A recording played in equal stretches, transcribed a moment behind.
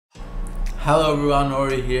Hello everyone,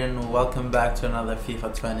 Ori here and welcome back to another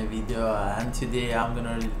FIFA 20 video, and today I'm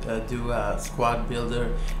gonna do a squad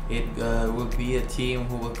builder. It will be a team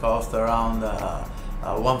who will cost around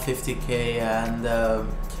 150k, and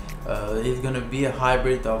it's gonna be a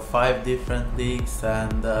hybrid of 5 different leagues,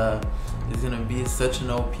 and it's gonna be such an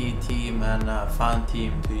OP team and a fun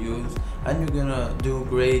team to use, and you're gonna do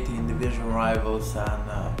great in division rivals and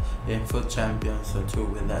in foot champions too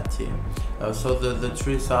with that team. So the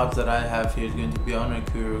 3 subs that I have here is going to be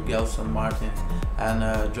Onakur, Gelson Martins and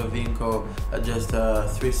Jovinko, just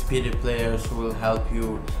 3 speedy players who will help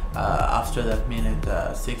you after that minute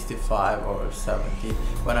 65 or 70,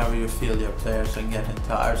 whenever you feel your players are getting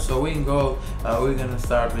tired. So in goal, we're gonna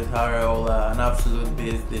start with Areola, an absolute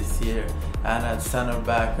beast this year, and at center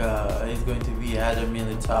back is going to be Eder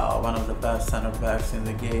Militao, one of the best center backs in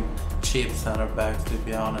the game, cheap center backs to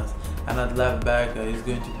be honest. And at left back is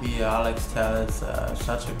going to be Alex Telles,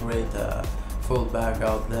 such a great full back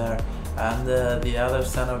out there. And the other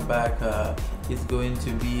center back is going to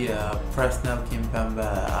be Presnel Kimpembe.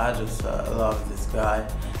 I just love this guy,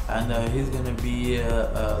 and he's gonna be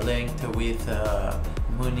linked with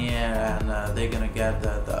Munier, and they're gonna get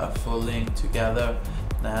that full link together.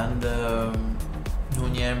 And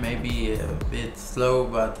Munier may be a bit slow,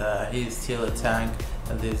 but he's still a tank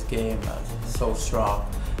in this game, so strong.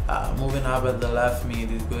 Moving up at the left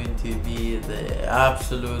mid is going to be the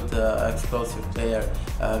absolute explosive player,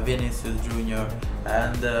 Vinicius Jr.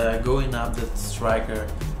 And going up the striker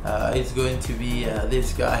is going to be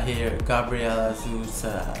this guy here, Gabriel Jesus,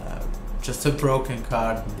 just a broken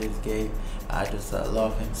card in this game. I just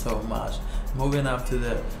love him so much. Moving up to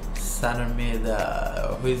the center mid,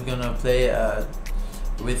 who is gonna play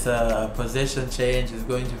with a position change is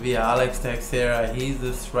going to be Alex Teixeira. He's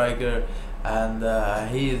the striker, and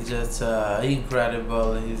he is just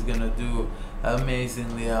incredible. He's gonna do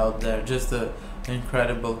amazingly out there, just an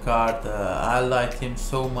incredible card. I like him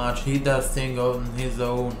so much. He does things on his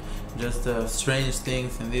own, just strange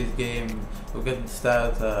things in this game. Look at the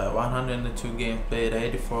stat, 102 games played,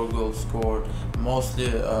 84 goals scored. Most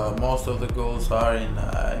of the goals are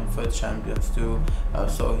in foot champions too,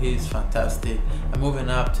 so he's fantastic. And moving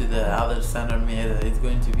up to the other center mid, it's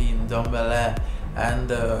going to be Ndombele, and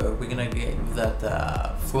we're gonna give that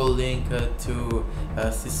full link to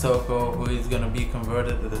Sissoko, who is gonna be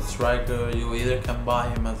converted to the striker. You either can buy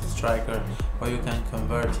him as a striker or you can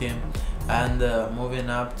convert him. And moving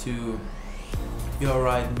up to your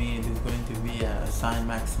right mid is going to be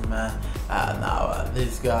Saint-Maximin. Now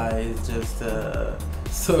this guy is just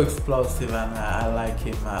so explosive, and I like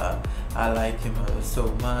him. I like him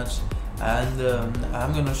so much. And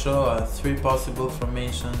I'm gonna show 3 possible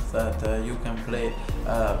formations that you can play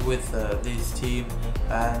with this team,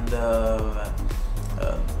 and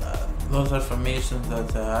those are formations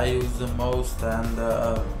that I use the most, and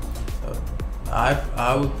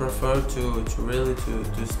I would prefer to really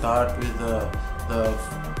start with the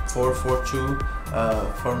 4-4-2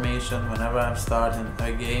 formation whenever I'm starting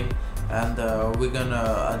a game, and we're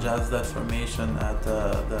gonna adjust that formation at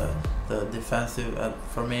the defensive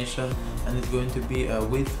formation, and it's going to be a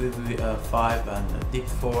width with 5 and deep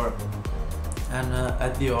 4, and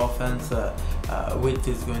at the offense width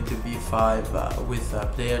is going to be 5 with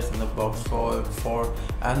players in the box 4,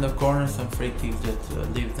 and the corners and free kicks just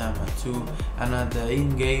leave them at 2. And at the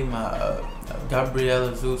in-game,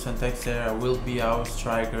 Gabriel Jesus and Teixeira will be our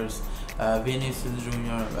strikers. Vinicius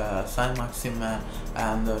Jr., Saint-Maximin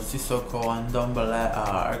and Sissoko and Ndombele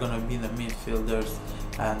are gonna be the midfielders.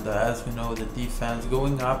 And as we know, the defense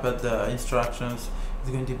going up at the instructions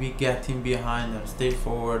is going to be getting behind and stay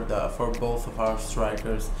forward for both of our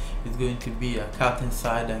strikers. It's going to be a cut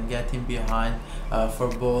inside and getting behind for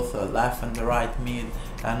both left and the right mid,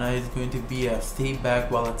 and it's going to be a stay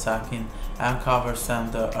back while attacking and cover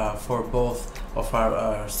center for both of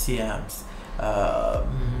our CMs.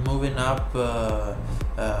 Moving up to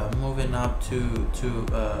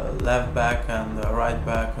left back and right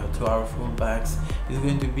back to our full backs is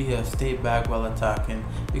going to be a stay back while attacking,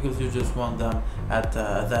 because you just want them at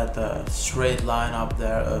that straight line up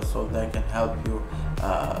there, so they can help you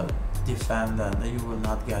defend and you will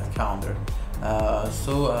not get countered.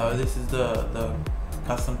 So this is the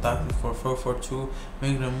custom tactics for 4-4-2.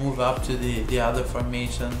 We're gonna move up to the other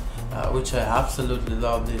formation, which I absolutely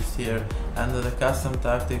love this year, and the custom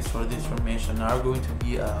tactics for this formation are going to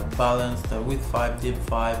be balanced with 5, deep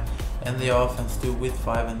 5, and the offense too with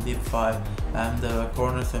 5 and deep 5, and the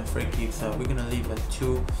corners and free kicks we're gonna leave at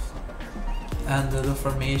 2. And the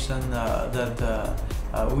formation that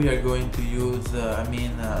we are going to use,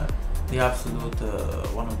 the absolute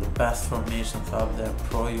one of the best formations out there.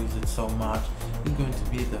 Pro use it so much. is going to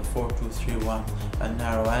be the 4-2-3-1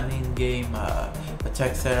 narrow, and in game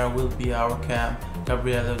Teixeira will be our cam,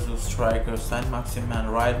 Gabriel Jesus striker, Saint-Maximin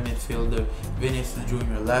right midfielder, Vinicius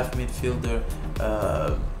Jr. left midfielder,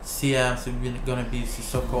 CMs is gonna be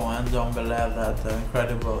Sissoko and Dombele, that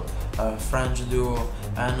incredible French duo,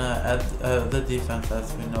 and at the defense,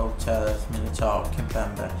 as we know, Telles, Militao,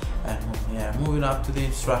 Kimpembe, and Mounier. Moving up to the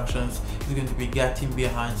instructions, is going to be getting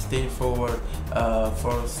behind, stay forward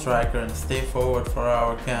for striker, and stay forward for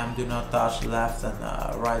our cam. Do not touch left and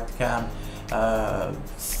right cam.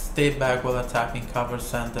 Stay back while attacking, cover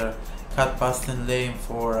center, cut past in lane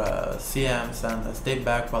for CMs, and stay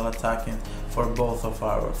back while attacking for both of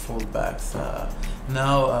our fullbacks.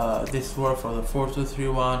 Now this work for the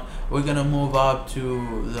 4-2-3-1. We're gonna move up to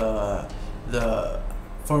the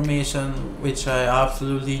formation which I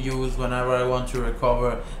absolutely use whenever I want to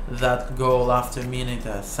recover that goal after minute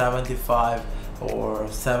 75 or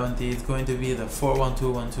 70. It's going to be the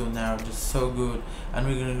 4-1-2-1-2 now, just so good, and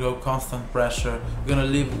we're gonna go constant pressure. We're gonna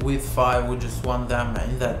leave with 5, we just want them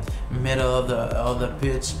in that middle of the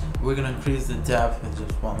pitch. We're gonna increase the depth and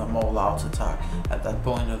just want them all out attack at that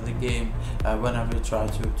point of the game. Whenever we try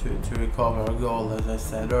to recover a goal, as I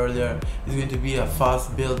said earlier, it's going to be a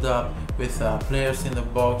fast build up with players in the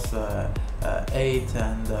box, 8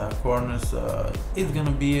 and corners. It's gonna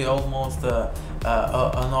be almost an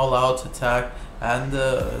all-out attack, and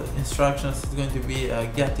instructions is going to be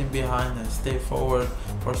getting behind and stay forward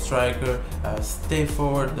for striker, stay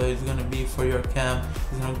forward is going to be for your cam,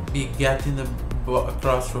 is going to be getting the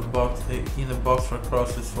across for box, in the box for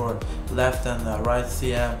crosses for left and right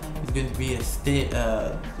CM. It's going to be a stay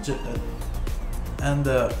and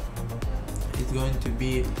it's going to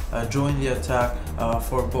be join the attack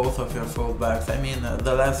for both of your fullbacks. I mean,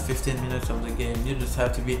 the last 15 minutes of the game, you just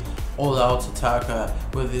have to be all out attack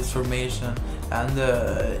with this formation. And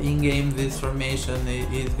in game, this formation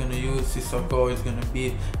is going to use Sissoko, is going to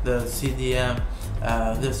be the CDM.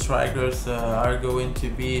 The strikers are going to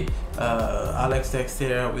be Alex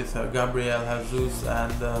Teixeira with Gabriel Jesus,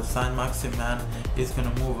 and Saint-Maximin is going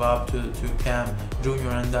to move up to cam.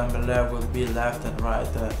 Junior and Dombele will be left and right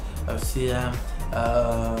CM.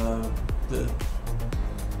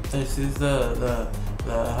 This is the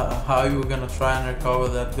how you're gonna try and recover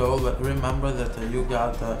that goal, but remember that you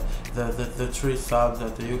got the 3 subs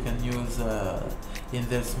that you can use in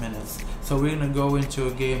this minutes. So we're gonna go into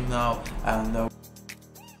a game now, and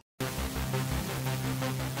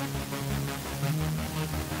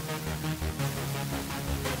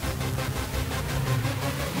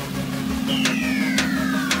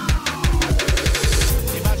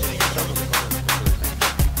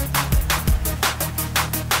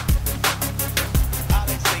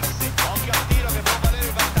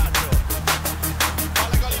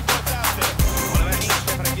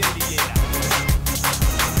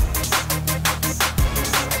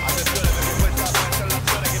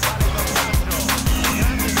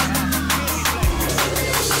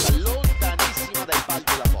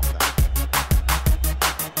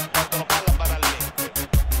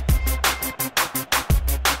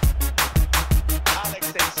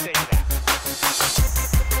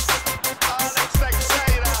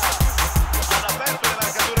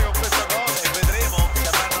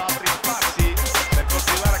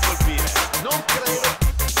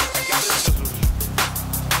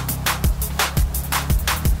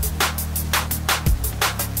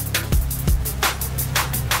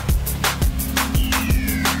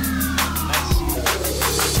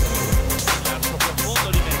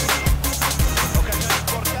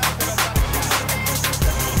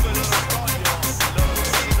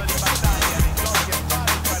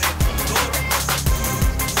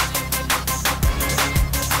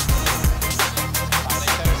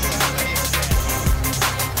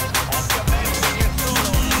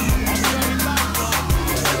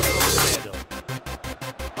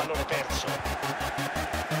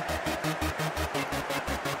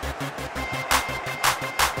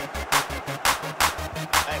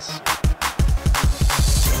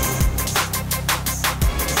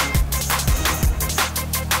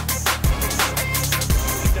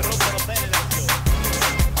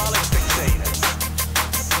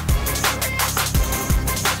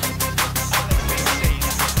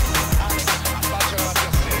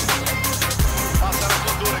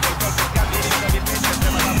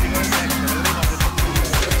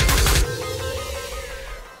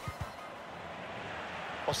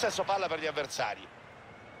possesso palla per gli avversari.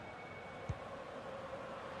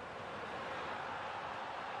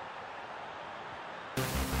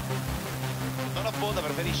 Non affonda,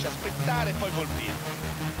 preferisce aspettare e poi colpire.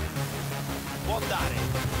 Può dare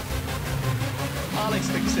Alex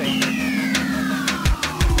Teixeira.